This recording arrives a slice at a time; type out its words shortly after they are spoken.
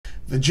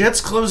The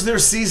Jets close their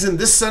season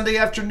this Sunday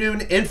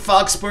afternoon in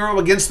Foxboro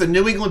against the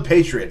New England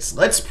Patriots.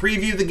 Let's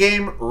preview the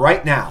game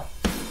right now.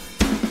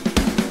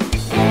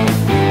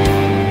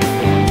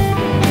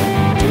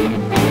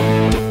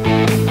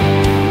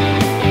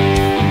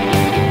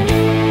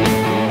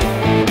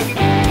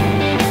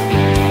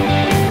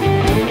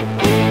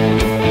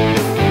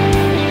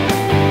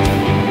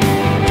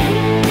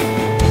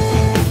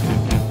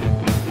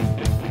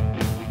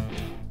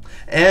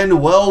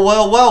 And well,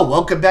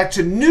 welcome back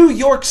to New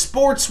York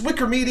Sports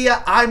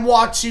WickerMedia. I'm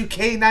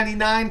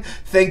WatchUK99.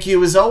 Thank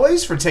you, as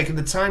always, for taking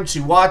the time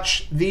to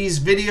watch these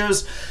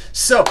videos.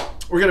 So,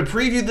 we're going to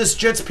preview this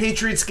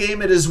Jets-Patriots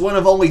game. It is one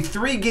of only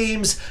 3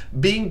 games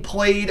being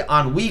played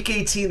on Week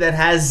 18 that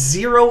has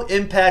 0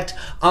 impact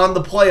on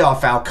the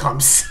playoff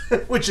outcomes,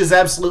 which is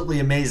absolutely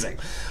amazing.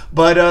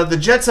 But the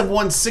Jets have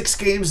won 6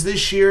 games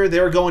this year.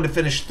 They're going to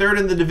finish 3rd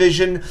in the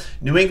division.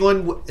 New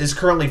England is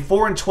currently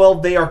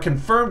 4-12. They are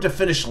confirmed to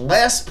finish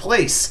last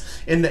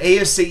place in the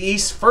AFC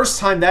East. First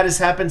time that has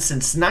happened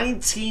since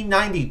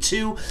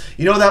 1992.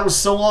 You know, that was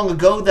so long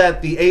ago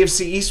that the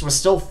AFC East was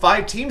still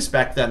 5 teams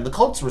back then. The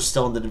Colts were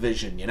still in the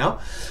division, you know.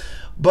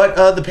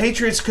 But the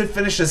Patriots could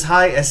finish as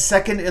high as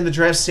 2nd in the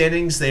draft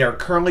standings. They are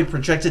currently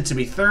projected to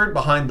be 3rd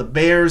behind the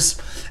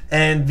Bears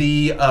and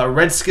the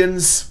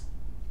Redskins.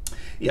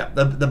 Yeah,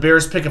 the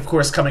Bears pick, of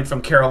course, coming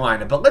from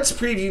Carolina. But let's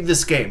preview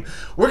this game.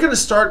 We're going to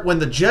start when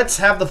the Jets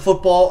have the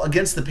football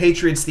against the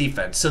Patriots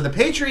defense. So the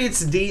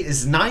Patriots D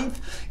is 9th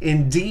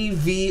in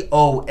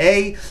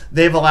DVOA.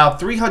 They've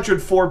allowed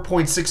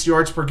 304.6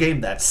 yards per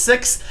game. That's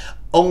 6th.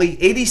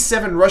 Only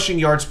 87 rushing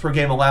yards per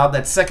game allowed.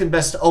 That's second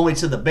best only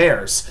to the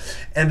Bears.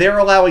 And they're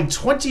allowing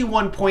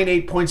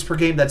 21.8 points per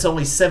game. That's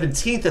only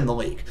 17th in the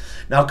league.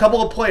 Now, a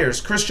couple of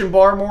players.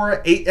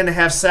 Christianbarmore,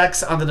 8.5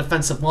 sacks on the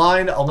defensive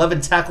line,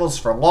 11 tackles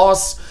for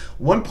loss.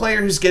 One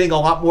player who's getting a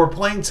lot more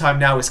playing time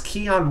now is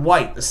Keion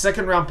White, the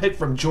 2nd-round pick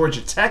from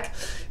Georgia Tech.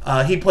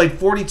 He played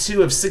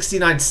 42 of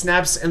 69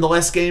 snaps in the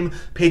last game.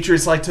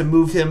 Patriots like to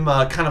move him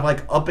kind of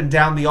like up and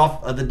down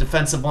the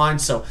defensive line,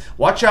 so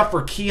watch out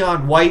for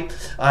Keion White.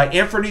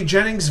 Anfernee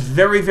Jennings,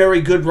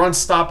 very good run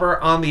stopper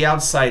on the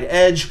outside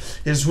edge.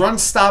 His run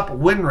stop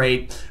win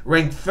rate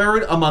ranked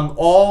 3rd among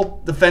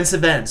all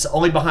defensive ends,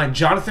 only behind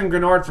Jonathan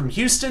Grenard from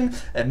Houston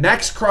and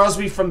Max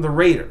Crosby from the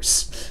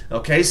Raiders.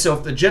 Okay, so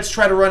if the Jets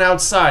try to run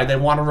outside, they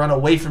want to run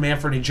away from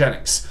Anfernee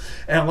Jennings.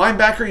 And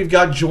linebacker, you've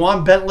got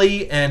Juwan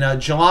Bentley and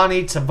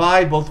Jelani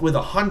Tavai, both with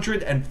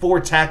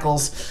 104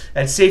 tackles.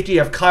 At safety, you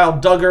have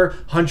Kyledugger,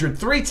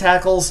 103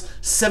 tackles,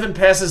 7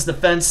 passes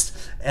defensed,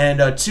 and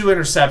 2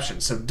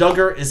 interceptions. So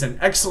Dugger is an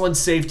excellent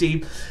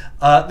safety.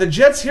 The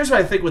Jets, here's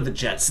what I think with the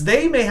Jets.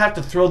 They may have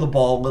to throw the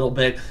ball a little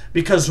bit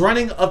because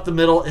running up the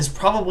middle is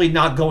probably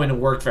not going to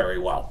work very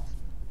well.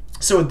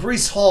 So with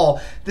Breecehall,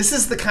 this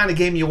is the kind of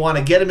game you want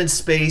to get him in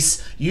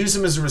space, use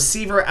him as a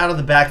receiver out of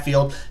the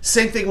backfield.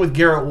 Same thing with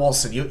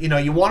Garrett-Wilson. You know,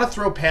 you want to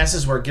throw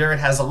passes where Garrett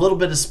has a little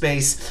bit of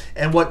space,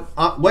 and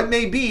what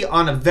may be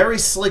on a very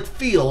slick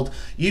field,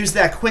 use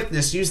that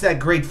quickness, use that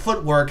great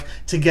footwork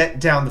to get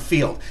down the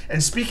field.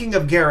 And speaking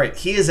of Garrett,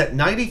 he is at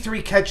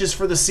 93 catches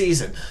for the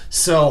season,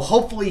 so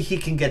hopefully he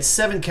can get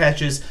 7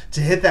 catches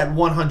to hit that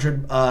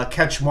 100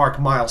 catch mark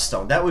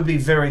milestone. That would be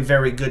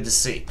very good to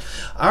see.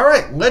 All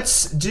right,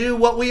 let's do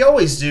what we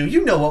always do.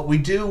 You know what we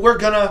do. We're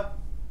gonna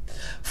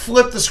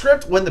flip the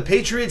script when the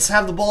Patriots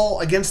have the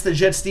ball against the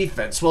Jets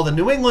defense. Well, the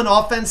New England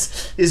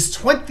offense is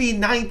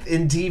 29th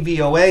in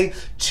DVOA,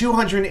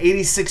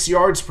 286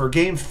 yards per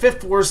game,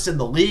 5th worst in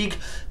the league.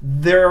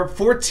 Their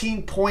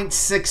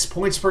 14.6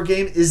 points per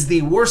game is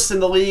the worst in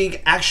the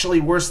league, actually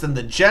worse than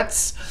the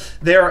Jets.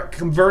 They're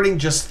converting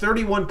just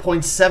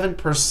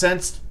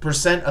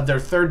 31.7% of their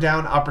 3rd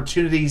down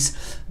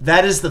opportunities.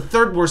 That is the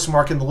 3rd worst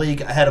mark in the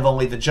league, ahead of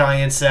only the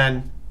Giants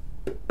and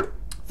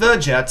the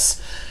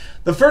Jets.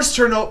 The first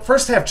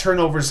half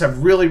turnovers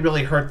have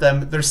really hurt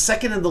them. They're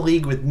 2nd in the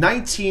league with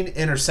 19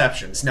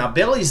 interceptions. Now,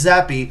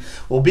 baileyzappe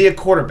will be a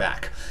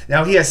quarterback.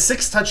 Now, he has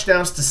 6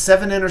 touchdowns to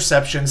 7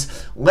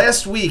 interceptions.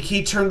 Last week,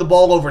 he turned the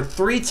ball over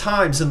 3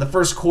 times in the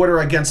first quarter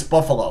against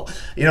Buffalo.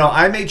 You know,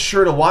 I made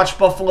sure to watch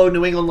Buffalo,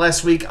 New England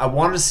last week. I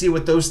wanted to see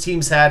what those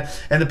teams had,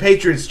 and the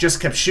Patriots just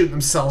kept shooting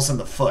themselves in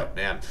the foot,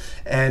 man.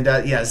 And,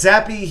 yeah,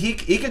 Zappe,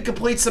 he could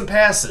complete some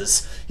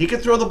passes. He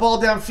could throw the ball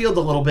downfield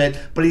a little bit,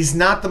 but he's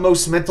not the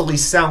most mentally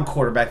sound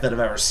quarterback that I've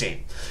ever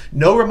seen.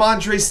 No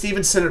Ramondre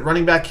Stevenson at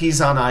running back.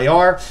 He's on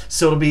IR,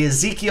 so it'll be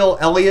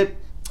Ezekielelliott.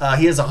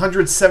 He has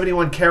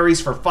 171 carries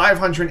for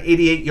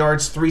 588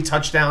 yards, 3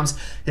 touchdowns.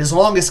 His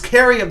longest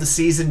carry of the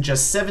season,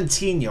 just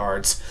 17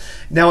 yards.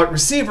 Now at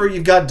receiver,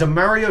 you've got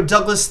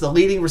Demariodouglas, the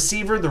leading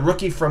receiver, the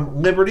rookie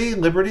from Liberty.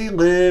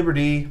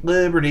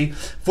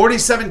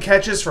 47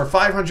 catches for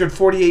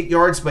 548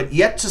 yards, but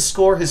yet to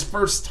score his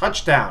first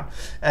touchdown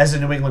as a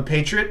New England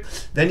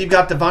Patriot. Then you've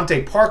got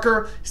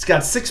Devanteparker. He's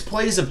got 6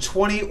 plays of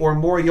 20 or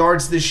more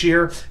yards this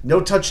year. No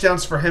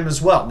touchdowns for him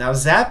as well. Now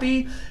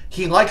Zappe,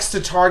 he likes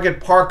to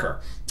target Parker.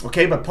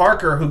 Okay, but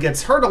Parker, who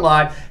gets hurt a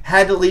lot,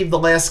 had to leave the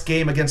last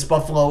game against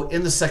Buffalo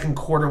in the second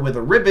quarter with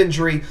a rib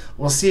injury.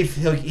 We'll see if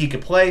he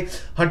could play.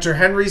 Hunter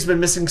Henry's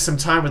been missing some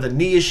time with a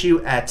knee issue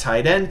at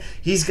tight end.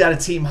 He's got a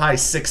team-high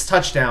 6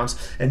 touchdowns.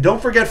 And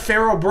don't forget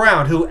Pharaoh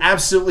Brown, who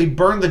absolutely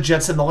burned the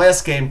Jets in the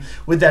last game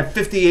with that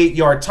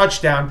 58-yard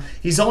touchdown.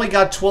 He's only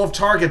got 12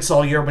 targets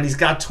all year, but he's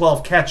got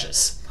 12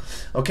 catches.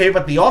 Okay,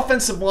 but the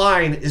offensive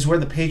line is where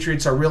the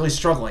Patriots are really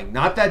struggling.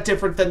 Not that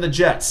different than the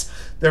Jets.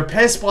 Their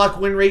pass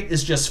block win rate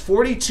is just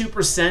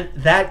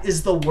 42%. That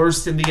is the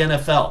worst in the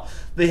NFL.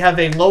 They have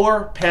a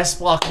lower pass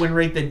block win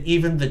rate than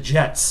even the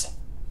Jets.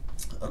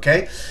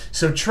 Okay,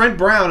 so Trent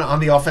Brown on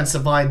the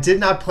offensive line did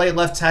not play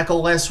left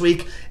tackle last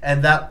week,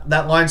 and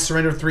that line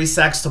surrendered 3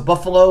 sacks to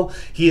Buffalo.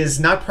 He has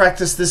not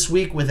practiced this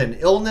week with an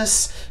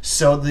illness,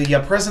 so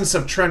the presence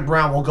of Trent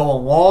Brown will go a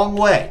long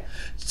way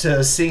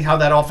to seeing how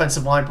that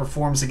offensive line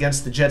performs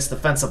against the Jets'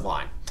 defensive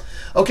line.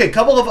 Okay, a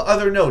couple of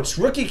other notes.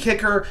 Rookie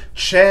kicker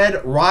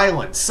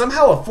Chadryland.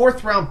 Somehow a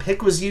 4th-round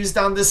pick was used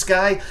on this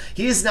guy.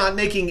 He is not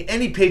making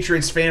any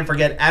Patriots fan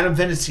forget Adam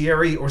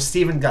Vinatieri or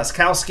Steven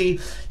Gostkowski.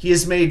 He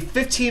has made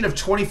 15 of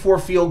 24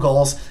 field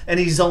goals,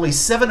 and he's only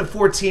 7 of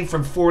 14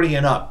 from 40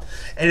 and up.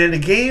 And in a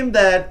game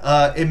that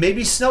it may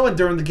be snowing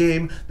during the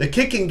game, the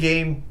kicking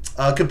game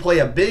could play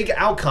a big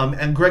outcome,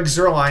 and Greg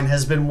Zuerlein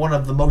has been one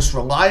of the most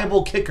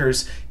reliable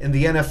kickers in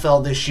the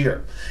NFL this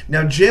year.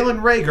 Now,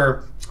 Jalen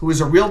Reagor, who is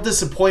a real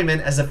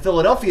disappointment as a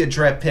Philadelphia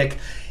draft pick,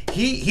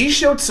 he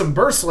showed some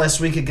burst last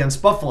week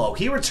against Buffalo.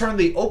 He returned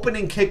the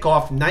opening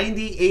kickoff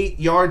 98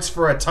 yards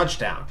for a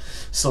touchdown.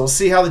 So we'll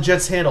see how the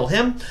Jets handle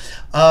him.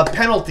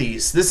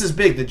 Penalties. This is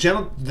big.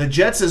 The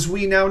Jets, as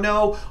we now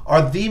know,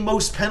 are the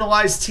most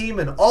penalized team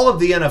in all of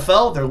the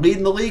NFL. They're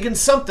leading the league in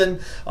something.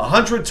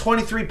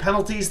 123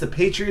 penalties. The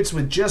Patriots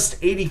with just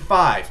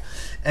 85.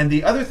 And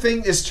the other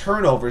thing is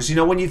turnovers. You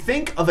know, when you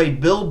think of a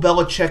Bill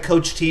Belichick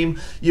coach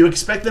team, you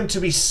expect them to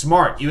be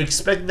smart. You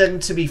expect them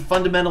to be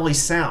fundamentally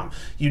sound.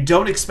 You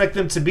don't expect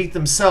them to beat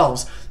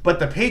themselves. But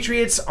the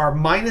Patriots are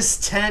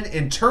 -10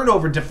 in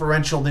turnover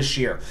differential this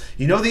year.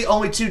 You know, the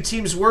only 2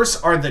 teams worse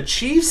are the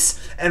Chiefs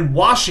and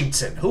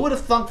Washington. Who would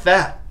have thunk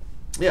that?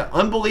 Yeah,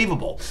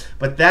 unbelievable.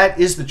 But that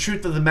is the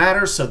truth of the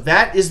matter. So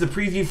that is the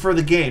preview for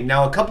the game.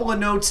 Now, a couple of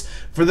notes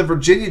for the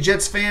Virginia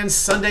Jets fans.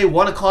 Sunday,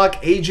 1 o'clock,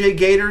 AJ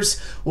Gators.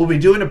 We'll be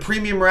doing a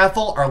premium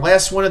raffle, our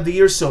last one of the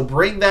year, so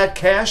bring that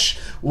cash.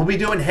 We'll be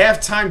doing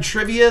halftime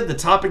trivia. The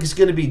topic is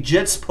going to be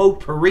Jets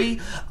Potpourri.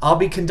 I'll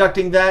be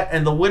conducting that,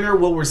 and the winner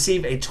will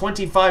receive a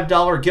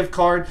 $25 gift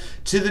card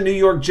to the New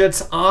York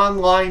Jets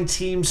online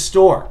team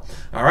store.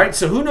 All right,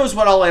 so who knows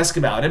what I'll ask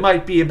about? It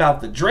might be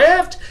about the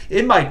draft.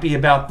 It might be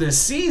about this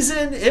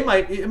season. It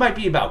might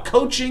be about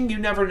coaching. You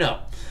never know.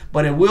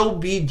 But it will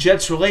be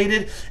Jets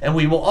related, and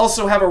we will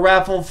also have a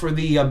raffle for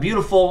the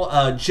beautiful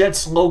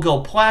Jets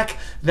logo plaque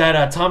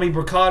that Tommy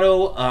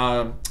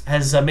Bricado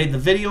has made the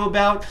video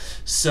about.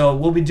 So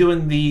we'll be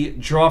doing the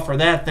draw for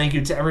that. Thank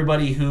you to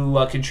everybody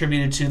who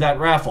contributed to that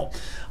raffle.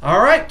 All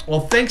right,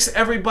 well, thanks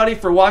everybody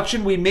for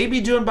watching. We may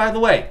be doing, by the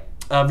way,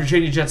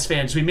 Virginia Jets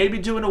fans, we may be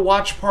doing a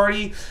watch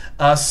party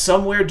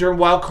somewhere during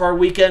Wild Card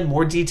Weekend.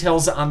 More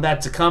details on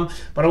that to come.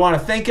 But I want to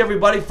thank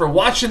everybody for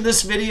watching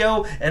this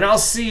video, and I'll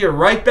see you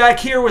right back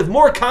here with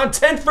more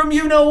content from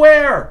you know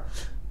where.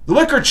 The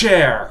Wicker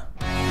Chair.